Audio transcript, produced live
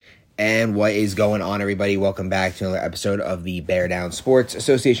And what is going on, everybody? Welcome back to another episode of the Bear Down Sports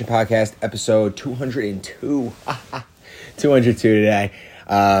Association podcast, episode 202. 202 today.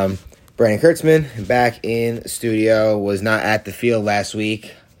 Brandon Kurtzman back in the studio. Was not at the field last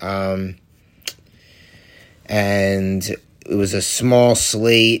week. And it was a small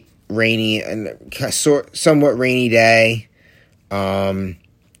slate, rainy, and somewhat rainy day. Wind,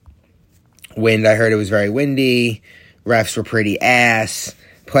 I heard it was very windy. Refs were pretty ass.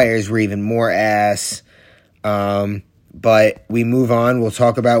 Players were even more ass. But we move on. We'll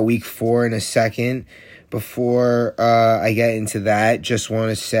talk about week 4 in a second. Before I get into that, just want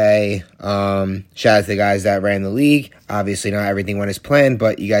to say shout out to the guys that ran the league. Obviously, not everything went as planned,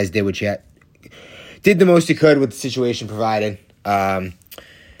 but you guys did what you did the most you could with the situation provided. Not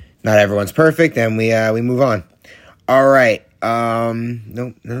everyone's perfect, and we move on. All right.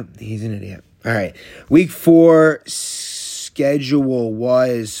 Nope, he's an idiot. All right. Week 4 schedule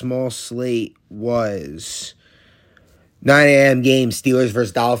was, small slate was 9 a.m. game, Steelers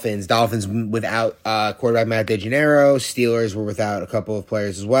versus Dolphins. Dolphins without quarterback Matt DeGeneres. Steelers were without a couple of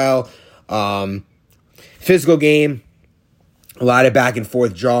players as well. Physical game. A lot of back and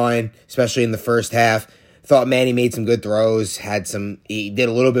forth drawing, especially in the first half. Thought Manny made some good throws. He did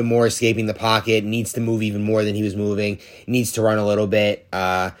a little bit more escaping the pocket. Needs to move even more than he was moving. Needs to run a little bit.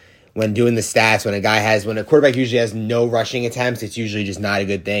 When doing the stats, when a quarterback usually has no rushing attempts, it's usually just not a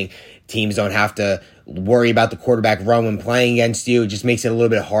good thing. Teams don't have to worry about the quarterback run when playing against you. It just makes it a little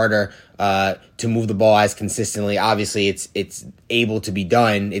bit harder to move the ball as consistently. Obviously, it's able to be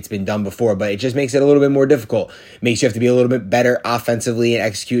done. It's been done before, but it just makes it a little bit more difficult. Makes you have to be a little bit better offensively and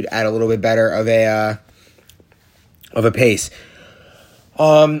execute at a little bit better of a pace.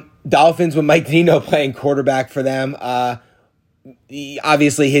 Dolphins with Mike Dino playing quarterback for them.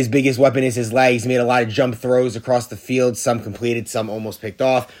 Obviously, his biggest weapon is his legs. He made a lot of jump throws across the field. Some completed, some almost picked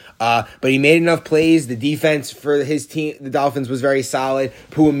off. But he made enough plays. The defense for his team, the Dolphins, was very solid.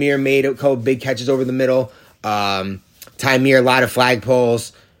 Puamir made a couple big catches over the middle. Tymir, a lot of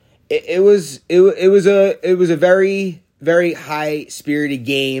flagpoles. It was a very, very high spirited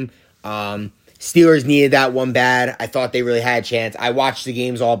game. Steelers needed that one bad. I thought they really had a chance. I watched the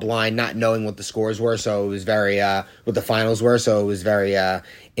games all blind, not knowing what the scores were, so it was very what the finals were, so it was very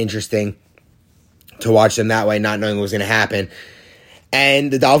interesting to watch them that way, not knowing what was going to happen.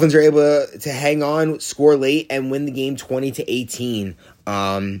 And the Dolphins are able to hang on, score late, and win the game 20-18.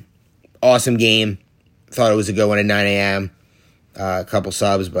 Awesome game. Thought it was a good one at 9 a.m. A couple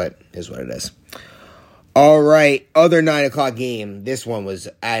subs, but it is what it is. All right, other 9 o'clock game. This one was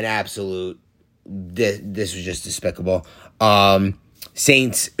an absolute... This was just despicable.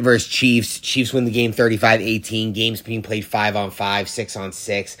 Saints versus Chiefs. Chiefs win the game 35-18. Games being played 5-on-5,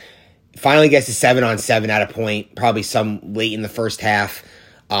 6-on-6. Finally gets to 7-on-7 at a point. Probably some late in the first half.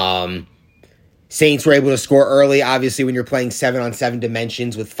 Saints were able to score early. Obviously, when you're playing 7-on-7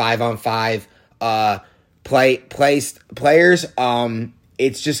 dimensions with 5-on-5 players,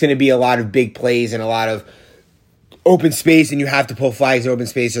 it's just going to be a lot of big plays and a lot of open space, and you have to pull flags in open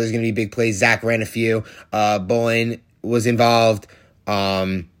space, so there's going to be big plays. Zach ran a few. Bowen was involved.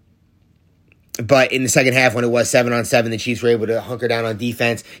 But in the second half, when it was 7-on-7, the Chiefs were able to hunker down on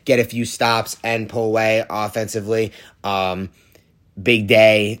defense, get a few stops, and pull away offensively. Big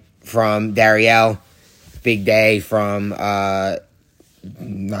day from Dariel. Big day from, not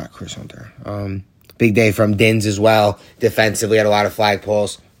Chris Hunter. Big day from Dins as well. Defensively, had a lot of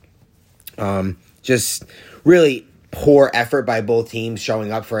flagpoles. Just really poor effort by both teams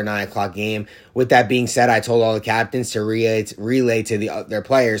showing up for a 9 o'clock game. With that being said, I told all the captains to relay to their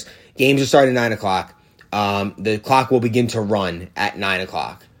players, games are starting at 9 o'clock. The clock will begin to run at 9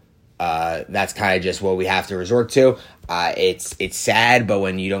 o'clock. That's kind of just what we have to resort to. It's sad, but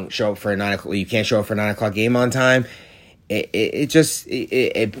when you don't show up for a 9 o'clock, you can't show up for a 9 o'clock game on time. I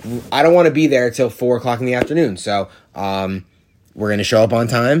don't want to be there till 4 o'clock in the afternoon. So we're going to show up on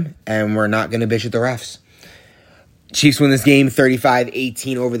time, and we're not going to bitch at the refs. Chiefs win this game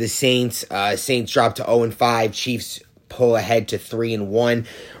 35-18 over the Saints. Saints drop to 0-5. Chiefs pull ahead to 3-1.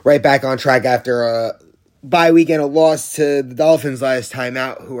 Right back on track after a bye weekend, a loss to the Dolphins last time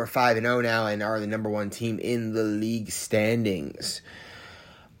out, who are 5-0 now and are the number 1 team in the league standings.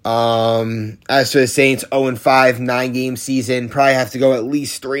 As for the Saints, 0-5, 9-game season. Probably have to go at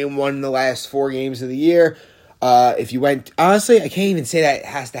least 3-1 in the last 4 games of the year. If you went, honestly, I can't even say that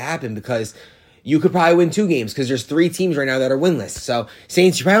has to happen because you could probably win 2 games because there's 3 teams right now that are winless. So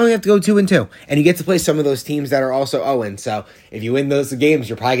Saints, you probably only have to go 2-2, and you get to play some of those teams that are also 0. So if you win those games,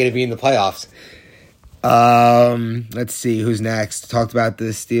 you're probably going to be in the playoffs. Let's see who's next. Talked about the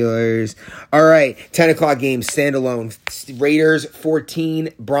Steelers. All right, 10 o'clock game, standalone. Raiders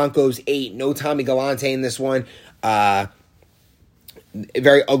 14, Broncos 8. No Tommy Galante in this one. A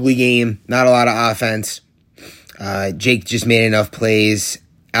very ugly game. Not a lot of offense. Jake just made enough plays.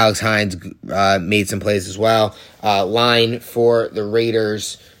 Alex Hines made some plays as well. Line for the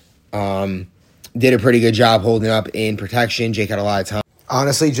Raiders did a pretty good job holding up in protection. Jake had a lot of time.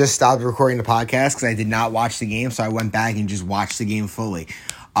 Honestly, just stopped recording the podcast because I did not watch the game, so I went back and just watched the game fully.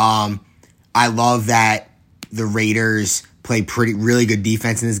 I love that the Raiders played really good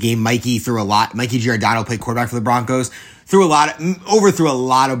defense in this game. Mikey threw a lot. Mikey Giordano played quarterback for the Broncos. Overthrew a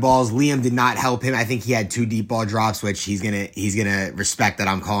lot of balls. Liam did not help him. I think he had 2 deep ball drops, which he's gonna respect that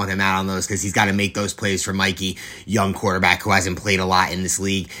I'm calling him out on those because he's got to make those plays for Mikey, young quarterback who hasn't played a lot in this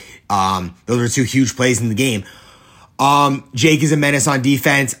league. Those were 2 huge plays in the game. Jake is a menace on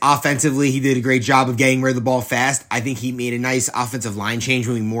defense. Offensively, he did a great job of getting rid of the ball fast. I think he made a nice offensive line change,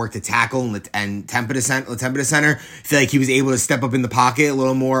 moving more to tackle and Tempa to center. I feel like he was able to step up in the pocket a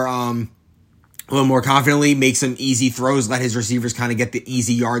little more confidently, make some easy throws, let his receivers kind of get the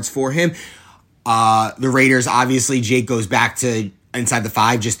easy yards for him. The Raiders, obviously, Jake goes back to inside the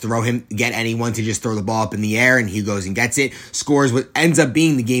 5, just get anyone to just throw the ball up in the air, and he goes and gets it. Scores what ends up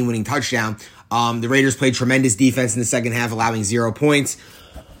being the game-winning touchdown. The Raiders played tremendous defense in the second half, allowing 0 points.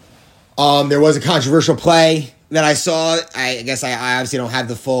 There was a controversial play that I saw. I guess I obviously don't have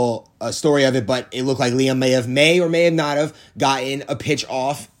the full story of it, but it looked like Liam may or may have not have gotten a pitch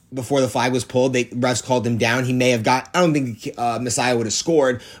off before the flag was pulled. The refs called him down. He may have I don't think Messiah would have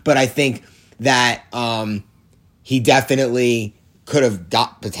scored, but I think that he definitely could have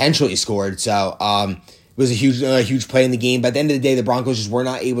potentially scored. So it was a huge play in the game. But at the end of the day, the Broncos just were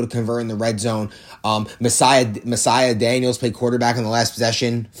not able to convert in the red zone. Messiah Daniels played quarterback on the last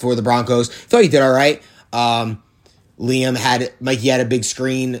possession for the Broncos. Thought he did all right. Mikey had a big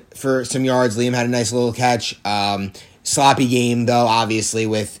screen for some yards. Liam had a nice little catch. Sloppy game, though, obviously,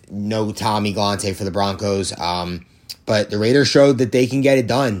 with no Tommy Galante for the Broncos. But the Raiders showed that they can get it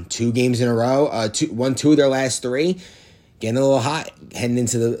done. 2 games in a row. Won 2 of their last 3. Getting a little hot heading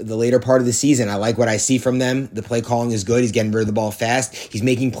into the later part of the season. I like what I see from them. The play calling is good. He's getting rid of the ball fast. He's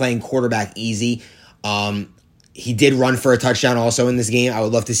making playing quarterback easy. He did run for a touchdown also in this game. I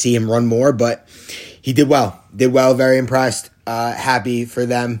would love to see him run more, but he did well. Very impressed. Happy for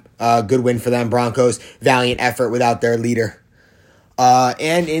them. Good win for them. Broncos, valiant effort without their leader.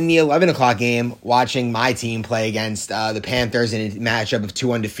 And in the 11 o'clock game, watching my team play against the Panthers in a matchup of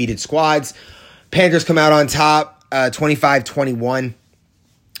 2 undefeated squads. Panthers come out on top. 25-21.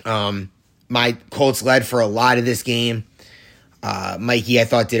 My Colts led for a lot of this game. Mikey, I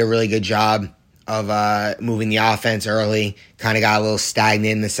thought, did a really good job of moving the offense early. Kind of got a little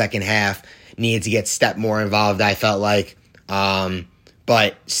stagnant in the second half. Needed to get step more involved, I felt like.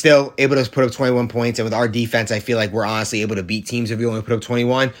 But still able to put up 21 points. And with our defense, I feel like we're honestly able to beat teams if we only put up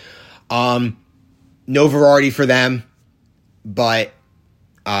 21. No variety for them. But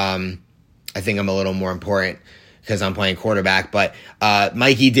I think I'm a little more important because I'm playing quarterback. But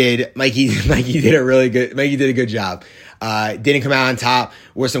Mikey did a good job. Didn't come out on top.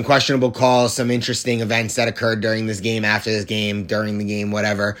 Were some questionable calls, some interesting events that occurred during this game, after this game, during the game,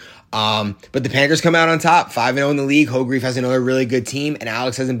 whatever. But the Panthers come out on top, 5-0 in the league. Hogreef has another really good team, and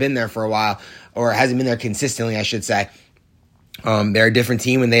Alex hasn't been there for a while, or hasn't been there consistently, I should say. They're a different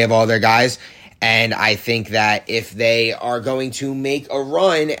team when they have all their guys. And I think that if they are going to make a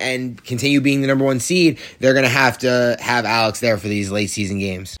run and continue being the number 1 seed, they're going to have Alex there for these late season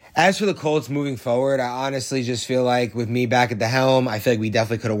games. As for the Colts moving forward, I honestly just feel like with me back at the helm, I feel like we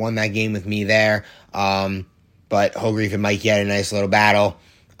definitely could have won that game with me there. But Hogreef and Mikey had a nice little battle.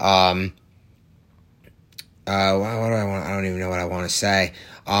 What do I want? I don't even know what I want to say.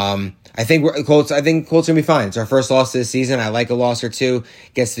 I think Colts gonna be fine. It's our first loss this season. I like a loss or 2.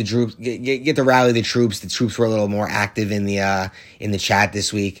 Gets the troops get to rally the troops. The troops were a little more active in the chat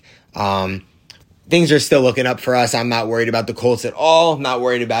this week. Things are still looking up for us. I'm not worried about the Colts at all. Not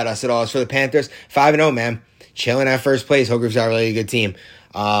worried about us at all. As for the Panthers, 5-0, man, chilling at first place. Hogreef's got a really good team.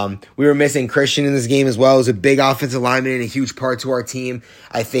 We were missing Christian in this game as well. It was a big offensive lineman and a huge part to our team.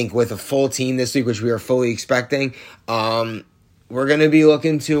 I think with a full team this week, which we are fully expecting, we're going to be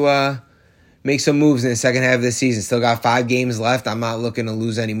looking to make some moves in the second half of this season. Still got 5 games left. I'm not looking to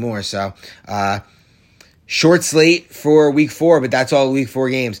lose anymore. So, short slate for week 4, but that's all week 4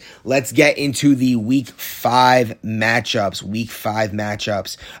 games. Let's get into the week 5 matchups.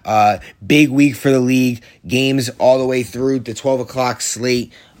 Big week for the league. Games all the way through the 12 o'clock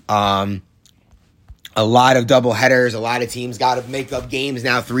slate. a lot of double headers. A lot of teams got to make up games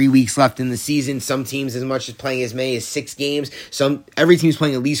now. 3 weeks left in the season. Some teams as much as playing as many as 6 games. Every team's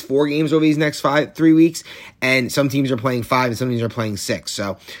playing at least 4 games over these next 3 weeks, and some teams are playing 5 and some teams are playing 6.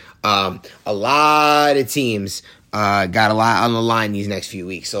 So a lot of teams got a lot on the line these next few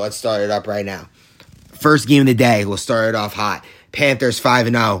weeks. So let's start it up right now. First game of the day, we'll start it off hot. Panthers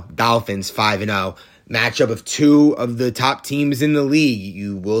 5-0, Dolphins 5-0. Matchup of 2 of the top teams in the league.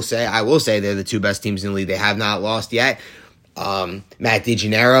 I will say they're the 2 best teams in the league. They have not lost yet. Matt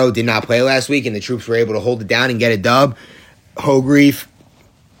DeGennaro did not play last week, and the troops were able to hold it down and get a dub. Hogreif,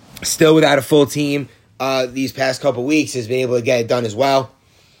 still without a full team these past couple weeks, has been able to get it done as well.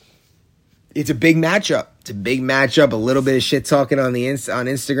 It's a big matchup. A little bit of shit talking on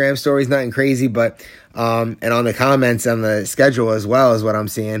Instagram stories, nothing crazy, but and on the comments on the schedule as well is what I'm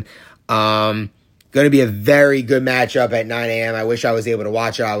seeing. Going to be a very good matchup at 9 a.m. I wish I was able to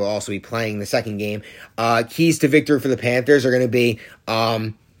watch it. I will also be playing the second game. Keys to victory for the Panthers are going to be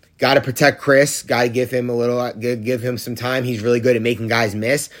got to protect Chris. Got to give him some time. He's really good at making guys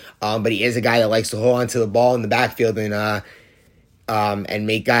miss, but he is a guy that likes to hold on to the ball in the backfield and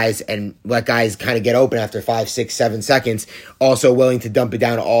make guys and let guys kind of get open after 5, 6, 7 seconds. Also willing to dump it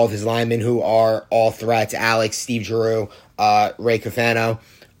down to all of his linemen who are all threats: Alex, Steve Giroux, Ray Cafano.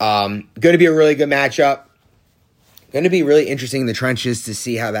 Going to be a really good matchup. Going to be really interesting in the trenches to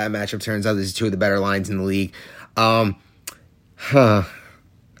see how that matchup turns out. These are 2 of the better lines in the league. I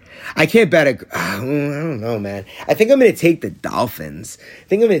can't bet I don't know, man. I think I'm going to take the Dolphins.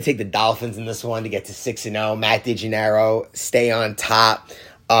 In this one to get to 6-0. Matt DeGennaro, stay on top.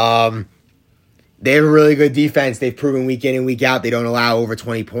 They have a really good defense. They've proven week in and week out they don't allow over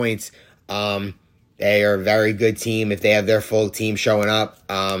 20 points. They are a very good team if they have their full team showing up.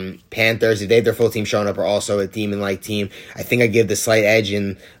 Panthers, if they have their full team showing up, are also a demon-like team. I think I give the slight edge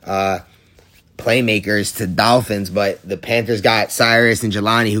in playmakers to Dolphins, but the Panthers got Cyrus and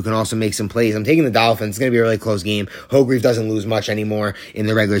Jelani who can also make some plays. I'm taking the Dolphins. It's going to be a really close game. Hogreif doesn't lose much anymore in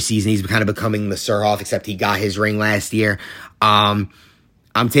the regular season. He's kind of becoming the Surhoff, except he got his ring last year.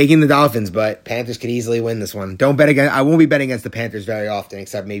 I'm taking the Dolphins, but Panthers could easily win this one. I won't be betting against the Panthers very often,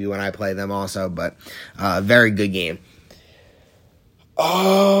 except maybe when I play them also, but very good game.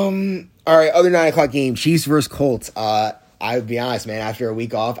 All right, other 9 o'clock game, Chiefs versus Colts. I would be honest, man, after a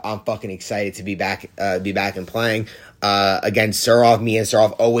week off, I'm fucking excited to be back and playing. Against Surhoff, me and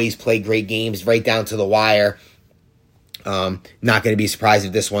Surhoff always play great games right down to the wire. Not going to be surprised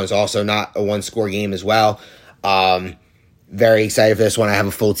if this one's also not a one-score game as well. Very excited for this one. I have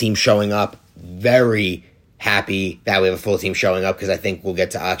a full team showing up. Very happy that we have a full team showing up because I think we'll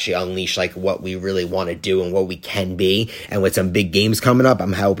get to actually unleash like what we really want to do and what we can be. And with some big games coming up,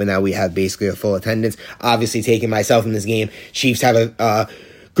 I'm hoping that we have basically a full attendance. Obviously, taking myself in this game. Chiefs have a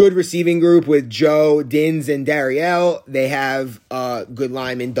good receiving group with Joe, Dins, and Darielle. They have good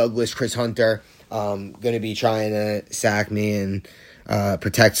linemen, Douglas, Chris Hunter. Going to be trying to sack me and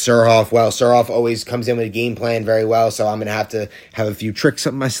protect Surhoff. Well, Surhoff always comes in with a game plan very well, so I'm going to have a few tricks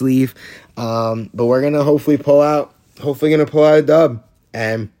up my sleeve. But we're going to hopefully pull out a dub.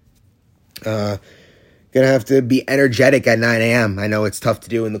 And going to have to be energetic at 9 a.m. I know it's tough to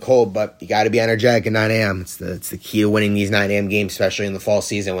do in the cold, but you got to be energetic at 9 a.m. It's the key to winning these 9 a.m. games, especially in the fall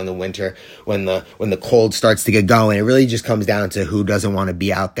season when the cold starts to get going. It really just comes down to who doesn't want to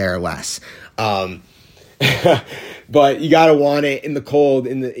be out there less. But you gotta want it in the cold.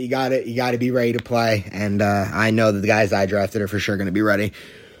 You gotta be ready to play. And I know that the guys I drafted are for sure gonna be ready.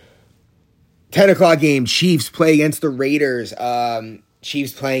 10 o'clock game. Chiefs play against the Raiders.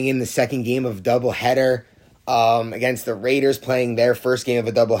 Chiefs playing in the second game of doubleheader against the Raiders, playing their first game of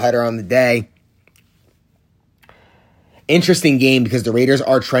a doubleheader on the day. Interesting game because the Raiders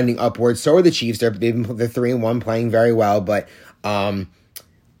are trending upwards. So are the Chiefs. They're 3-1, playing very well, but the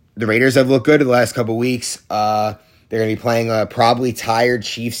Raiders have looked good in the last couple weeks. They're going to be playing a probably tired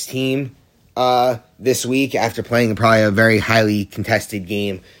Chiefs team this week after playing probably a very highly contested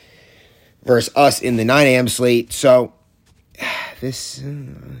game versus us in the 9 a.m. slate. So,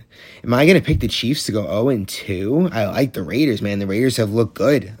 am I going to pick the Chiefs to go 0-2? I like the Raiders, man. The Raiders have looked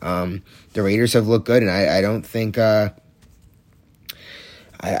good. And I don't think... No,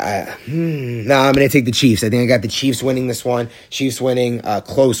 I'm going to take the Chiefs. I think I got the Chiefs winning this one. Chiefs winning a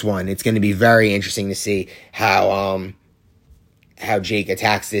close one. It's going to be very interesting to see how Jake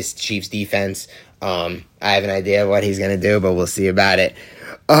attacks this Chiefs defense. I have an idea of what he's going to do, but we'll see about it.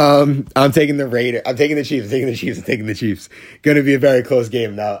 I'm taking the Chiefs. Going to be a very close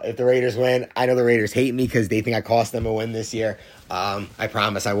game, though. If the Raiders win, I know the Raiders hate me because they think I cost them a win this year. I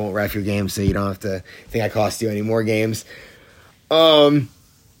promise I won't ref your game, so you don't have to think I cost you any more games.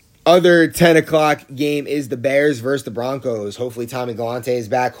 Other 10 o'clock game is the Bears versus the Broncos. Hopefully Tommy Galante is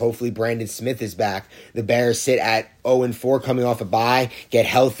back. Hopefully Brandon Smith is back. The Bears sit at 0-4 coming off a bye, get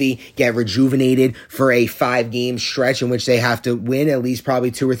healthy, get rejuvenated for a 5-game stretch in which they have to win at least probably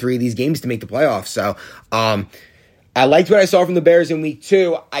 2 or 3 of these games to make the playoffs. So, I liked what I saw from the Bears in week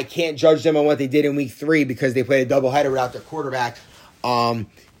 2. I can't judge them on what they did in week 3 because they played a doubleheader without their quarterback.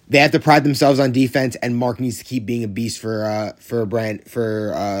 They have to pride themselves on defense, and Mark needs to keep being a beast for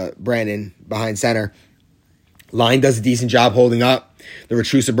Brandon behind center. Line does a decent job holding up. The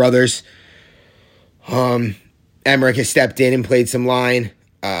Retrusa brothers. Emmerich has stepped in and played some line.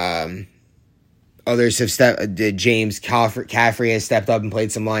 Others have James Caffrey has stepped up and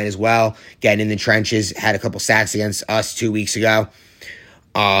played some line as well, getting in the trenches. Had a couple sacks against us 2 weeks ago.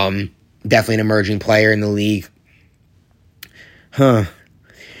 Definitely an emerging player in the league.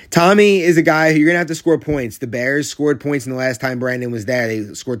 Tommy is a guy who you're going to have to score points. The Bears scored points in the last time Brandon was there.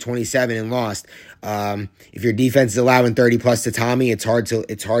 They scored 27 and lost. If your defense is allowing 30-plus to Tommy, it's hard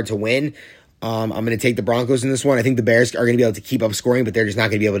to win. I'm going to take the Broncos in this one. I think the Bears are going to be able to keep up scoring, but they're just not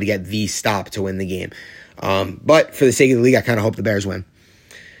going to be able to get the stop to win the game. But for the sake of the league, I kind of hope the Bears win.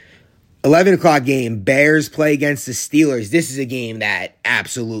 11 o'clock game, Bears play against the Steelers. This is a game that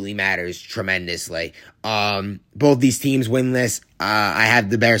absolutely matters tremendously. Both these teams winless. I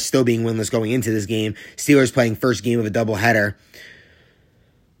have the Bears still being winless going into this game. Steelers playing first game of a doubleheader.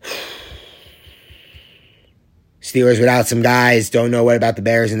 Steelers without some guys. Don't know what about the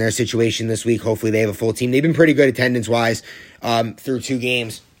Bears and their situation this week. Hopefully they have a full team. They've been pretty good attendance-wise through 2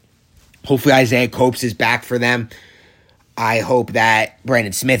 games. Hopefully Isaiah Copes is back for them. I hope that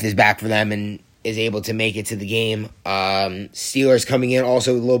Brandon Smith is back for them and is able to make it to the game. Steelers coming in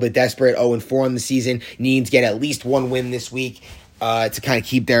also a little bit desperate, 0-4 on the season, needing to get at least 1 win this week to kind of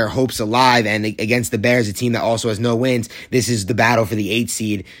keep their hopes alive. And against the Bears, a team that also has no wins, this is the battle for the 8th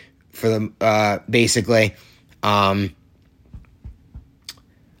seed for them, basically. I'm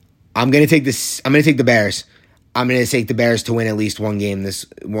going to take the Bears. I'm going to take the Bears to win at least 1 game.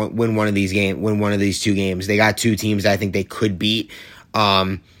 Win one of these 2 games. They got 2 teams that I think they could beat.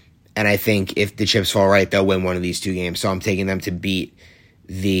 And I think if the chips fall right, they'll win one of these 2 games. So I'm taking them to beat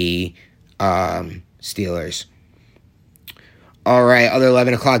the Steelers. All right, other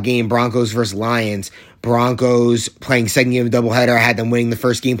 11 o'clock game, Broncos versus Lions. Broncos playing second game of doubleheader. I had them winning the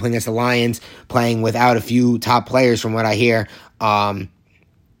first game playing against the Lions, playing without a few top players from what I hear.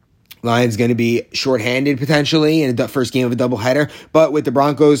 Lions going to be shorthanded potentially in the first game of a doubleheader, but with the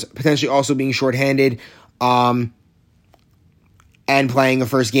Broncos potentially also being shorthanded and playing a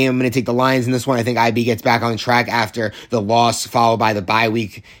first game, I'm going to take the Lions in this one. I think IB gets back on track after the loss followed by the bye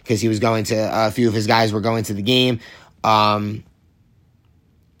week because he was going to a few of his guys were going to the game.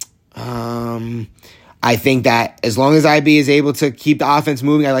 I think that as long as IB is able to keep the offense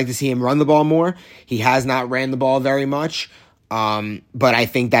moving, I'd like to see him run the ball more. He has not ran the ball very much. But I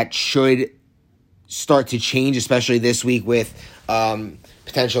think that should start to change, especially this week with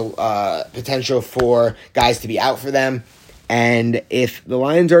potential for guys to be out for them. And if the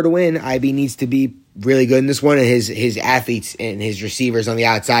Lions are to win, IB needs to be really good in this one. And his athletes and his receivers on the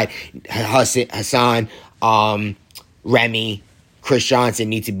outside, Hassan, Remy, Chris Johnson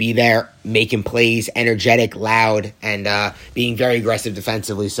need to be there, making plays, energetic, loud, and being very aggressive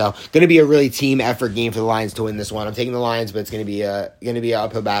defensively. So, going to be a really team effort game for the Lions to win this one. I'm taking the Lions, but it's going to be an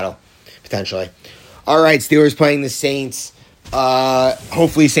uphill battle potentially. All right, Steelers playing the Saints.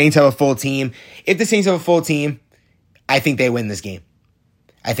 Hopefully, Saints have a full team. If the Saints have a full team, I think they win this game.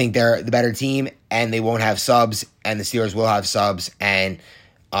 I think they're the better team, and they won't have subs, and the Steelers will have subs, and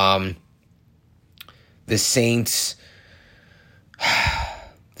the Saints.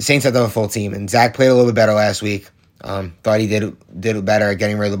 The Saints have to have a full team, and Zach played a little bit better last week. Thought he did better at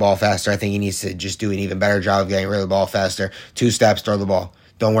getting rid of the ball faster. I think he needs to just do an even better job of getting rid of the ball faster. 2 steps, throw the ball.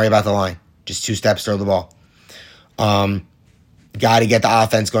 Don't worry about the line. Just 2 steps, throw the ball. Got to get the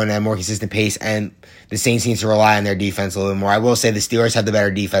offense going at a more consistent pace, and the Saints need to rely on their defense a little bit more. I will say the Steelers have the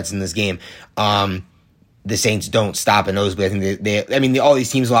better defense in this game. The Saints don't stop a nosebleed. I think all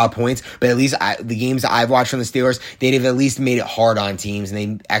these teams allow points, but at least the games that I've watched from the Steelers, they've at least made it hard on teams,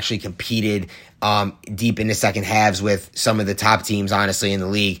 and they actually competed deep into second halves with some of the top teams, honestly, in the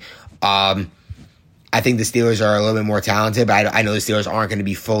league. I think the Steelers are a little bit more talented, but I know the Steelers aren't going to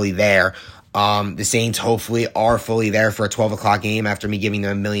be fully there. The Saints hopefully are fully there for a 12 o'clock game after me giving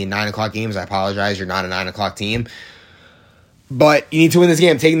them a million 9 o'clock games. I apologize, you're not a 9 o'clock team. But you need to win this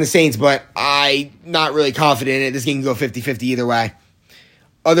game. I'm taking the Saints, but I'm not really confident in it. This game can go 50-50 either way.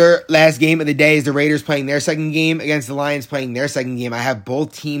 Other last game of the day is the Raiders playing their second game against the Lions playing their second game. I have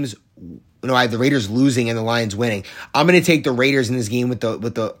both teams No, I have the Raiders losing and the Lions winning. I'm going to take the Raiders in this game with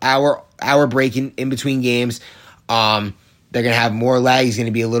the hour break in between games. They're going to have more legs, going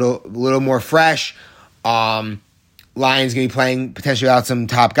to be a little more fresh. Lions going to be playing potentially without some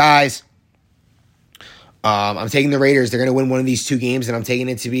top guys. I'm taking the Raiders. They're going to win one of these two games, and I'm taking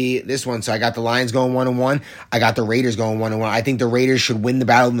it to be this one. So I got the Lions going 1-1. I got the Raiders going 1-1. I think the Raiders should win the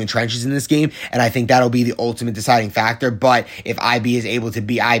battle in the trenches in this game, and I think that'll be the ultimate deciding factor. But if IB is able to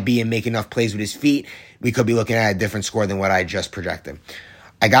be IB and make enough plays with his feet, we could be looking at a different score than what I just projected.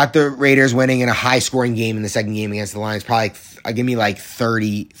 I got the Raiders winning in a high-scoring game in the second game against the Lions. Probably give me like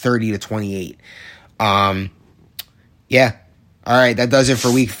 30 to 28. Yeah. All right, that does it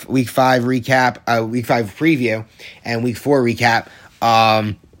for week 5 recap, week 5 preview, and week 4 recap.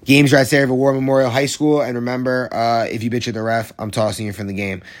 Games are at Savaro War Memorial High School, and remember, if you bitch at the ref, I'm tossing you from the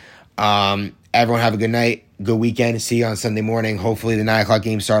game. Everyone have a good night, good weekend. See you on Sunday morning. Hopefully the 9 o'clock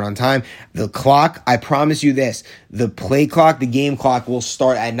games start on time. The clock, I promise you this, the play clock, the game clock will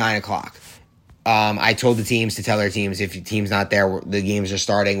start at 9 o'clock. I told the teams to tell their teams if your team's not there, the games are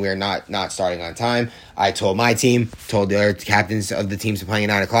starting. We are not starting on time. I told my team, told the other captains of the teams to play at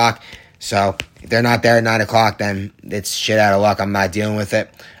 9 o'clock. So if they're not there at 9 o'clock, then it's shit out of luck. I'm not dealing with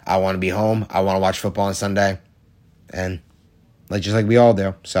it. I want to be home. I want to watch football on Sunday, and just like we all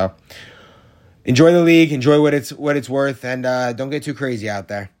do. So enjoy the league, enjoy what it's worth, and don't get too crazy out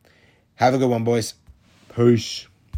there. Have a good one, boys. Peace.